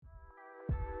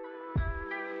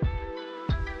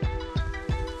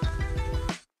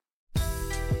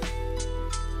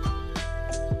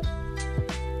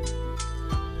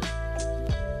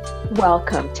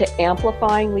Welcome to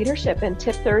Amplifying Leadership and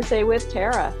Tip Thursday with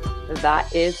Tara.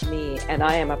 That is me, and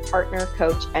I am a partner,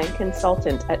 coach, and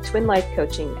consultant at Twin Life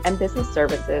Coaching and Business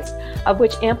Services, of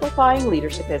which Amplifying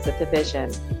Leadership is a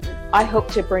division. I hope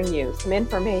to bring you some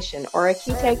information or a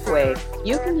key takeaway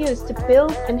you can use to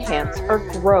build, enhance, or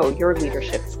grow your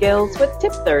leadership skills with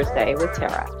Tip Thursday with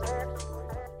Tara.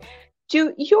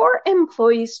 Do your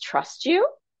employees trust you?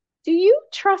 Do you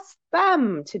trust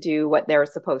them to do what they're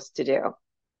supposed to do?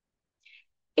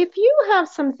 If you have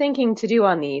some thinking to do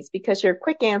on these because your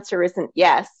quick answer isn't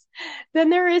yes, then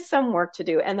there is some work to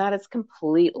do, and that is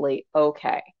completely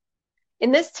okay.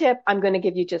 In this tip, I'm going to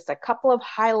give you just a couple of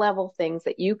high-level things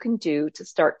that you can do to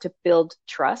start to build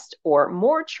trust or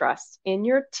more trust in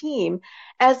your team,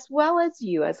 as well as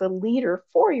you as a leader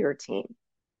for your team.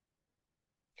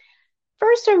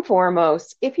 First and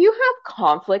foremost, if you have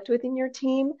conflict within your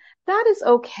team, that is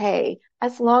okay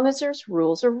as long as there's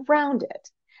rules around it.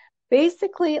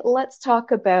 Basically, let's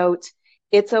talk about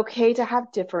it's okay to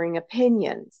have differing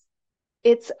opinions.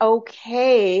 It's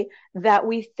okay that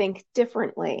we think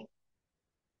differently.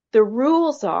 The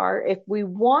rules are, if we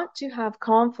want to have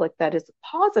conflict that is a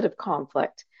positive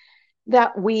conflict,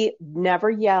 that we never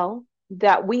yell,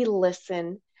 that we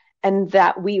listen, and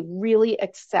that we really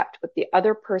accept what the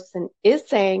other person is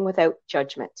saying without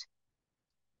judgment.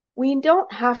 We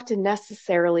don't have to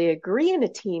necessarily agree in a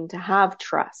team to have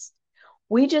trust.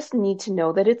 We just need to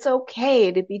know that it's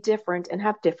okay to be different and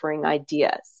have differing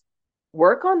ideas.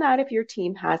 Work on that if your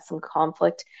team has some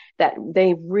conflict that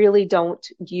they really don't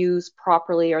use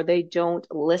properly or they don't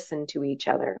listen to each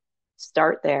other.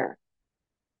 Start there.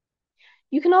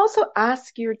 You can also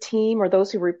ask your team or those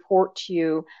who report to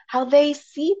you how they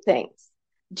see things.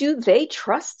 Do they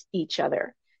trust each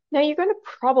other? Now, you're going to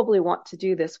probably want to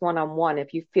do this one-on-one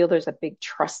if you feel there's a big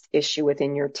trust issue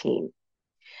within your team.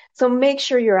 So make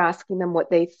sure you're asking them what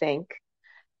they think.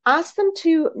 Ask them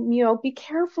to, be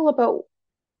careful about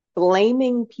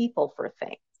blaming people for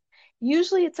things.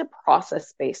 Usually it's a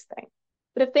process-based thing.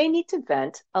 But if they need to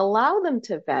vent, allow them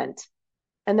to vent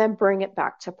and then bring it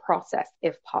back to process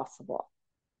if possible.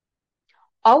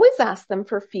 Always ask them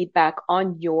for feedback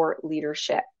on your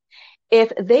leadership.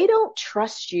 If they don't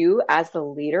trust you as the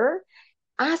leader,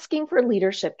 asking for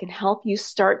leadership can help you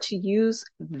start to use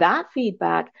that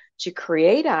feedback to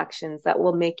create actions that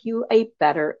will make you a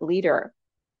better leader.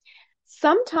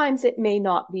 Sometimes it may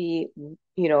not be,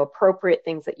 appropriate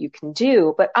things that you can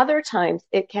do, but other times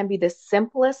it can be the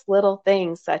simplest little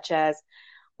things such as,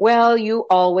 well, you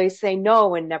always say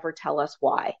no and never tell us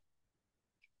why.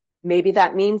 Maybe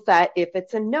that means that if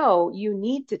it's a no, you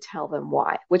need to tell them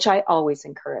why, which I always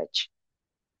encourage.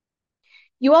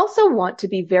 You also want to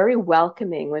be very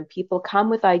welcoming when people come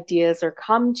with ideas or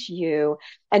come to you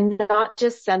and not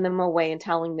just send them away and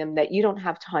telling them that you don't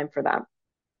have time for them.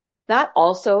 That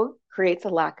also creates a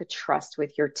lack of trust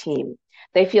with your team.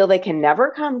 They feel they can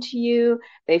never come to you.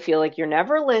 They feel like you're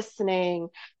never listening,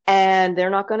 and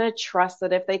they're not going to trust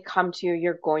that if they come to you,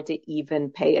 you're going to even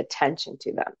pay attention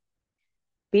to them.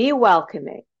 Be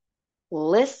welcoming.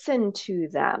 Listen to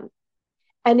them.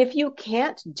 And if you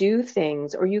can't do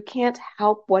things or you can't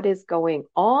help what is going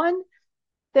on,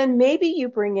 then maybe you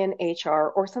bring in HR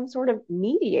or some sort of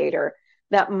mediator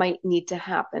that might need to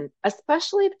happen,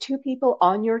 especially if two people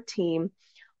on your team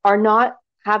are not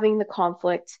having the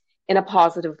conflict in a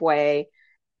positive way,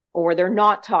 or they're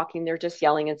not talking, they're just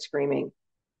yelling and screaming.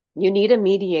 You need a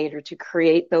mediator to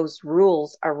create those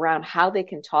rules around how they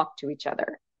can talk to each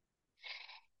other.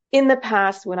 In the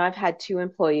past, when I've had two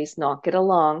employees not get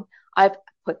along, I've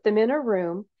put them in a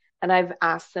room and I've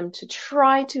asked them to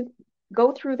try to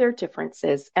go through their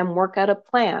differences and work out a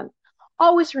plan.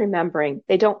 Always remembering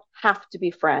they don't have to be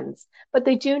friends, but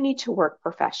they do need to work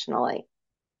professionally.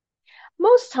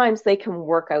 Most times they can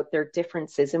work out their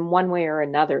differences in one way or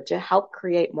another to help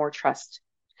create more trust.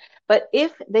 But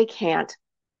if they can't,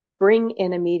 bring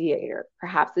in a mediator.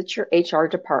 Perhaps it's your HR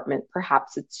department,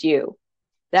 perhaps it's you.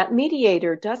 That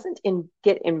mediator doesn't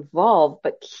get involved,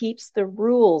 but keeps the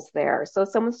rules there. So if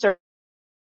someone starts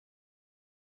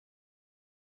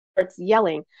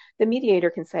yelling, the mediator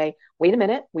can say, wait a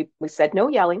minute, we said no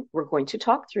yelling. We're going to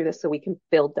talk through this so we can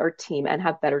build our team and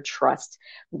have better trust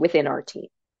within our team.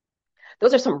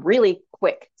 Those are some really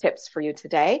quick tips for you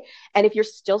today. And if you're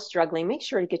still struggling, make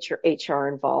sure to get your HR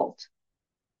involved.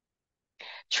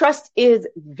 Trust is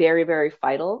very, very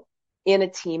vital in a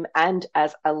team and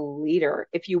as a leader.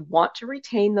 If you want to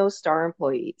retain those star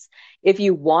employees, if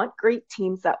you want great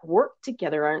teams that work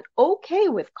together and okay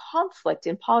with conflict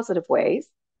in positive ways,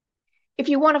 if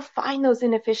you want to find those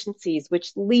inefficiencies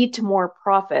which lead to more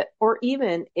profit, or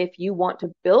even if you want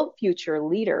to build future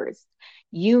leaders,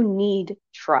 You need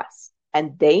trust,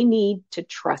 and they need to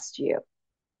trust you.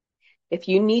 If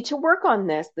you need to work on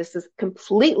this, this is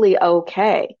completely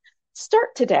okay. Start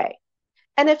today.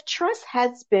 And if trust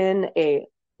has been a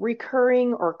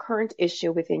recurring or current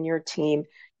issue within your team,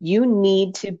 you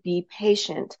need to be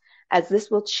patient, as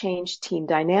this will change team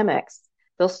dynamics.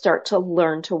 They'll start to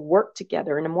learn to work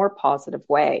together in a more positive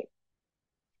way.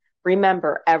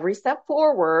 Remember, every step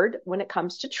forward when it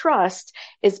comes to trust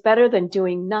is better than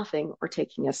doing nothing or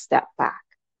taking a step back.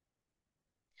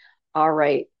 All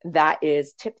right, that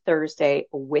is Tip Thursday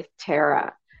with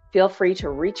Tara. Feel free to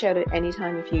reach out at any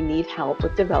time if you need help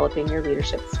with developing your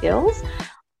leadership skills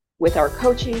with our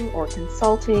coaching or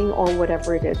consulting or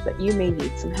whatever it is that you may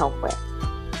need some help with.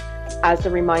 As a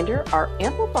reminder, our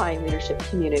Amplifying Leadership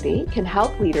community can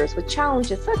help leaders with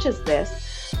challenges such as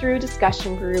this through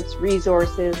discussion groups,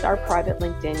 resources, our private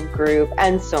LinkedIn group,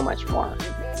 and so much more.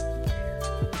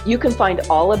 You can find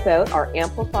all about our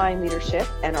Amplifying Leadership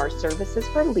and our services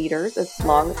for leaders as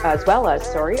well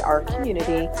as our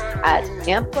community at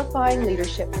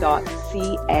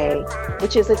amplifyingleadership.ca,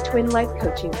 which is a Twin Life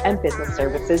Coaching and Business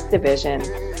Services division.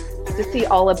 To see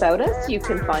all about us, you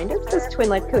can find us as Twin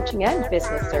Life Coaching and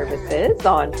Business Services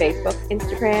on Facebook,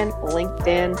 Instagram,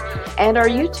 LinkedIn, and our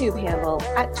YouTube handle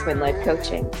at Twin Life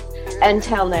Coaching.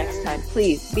 Until next time,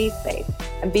 please be safe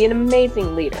and be an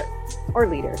amazing leader or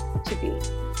leader to be.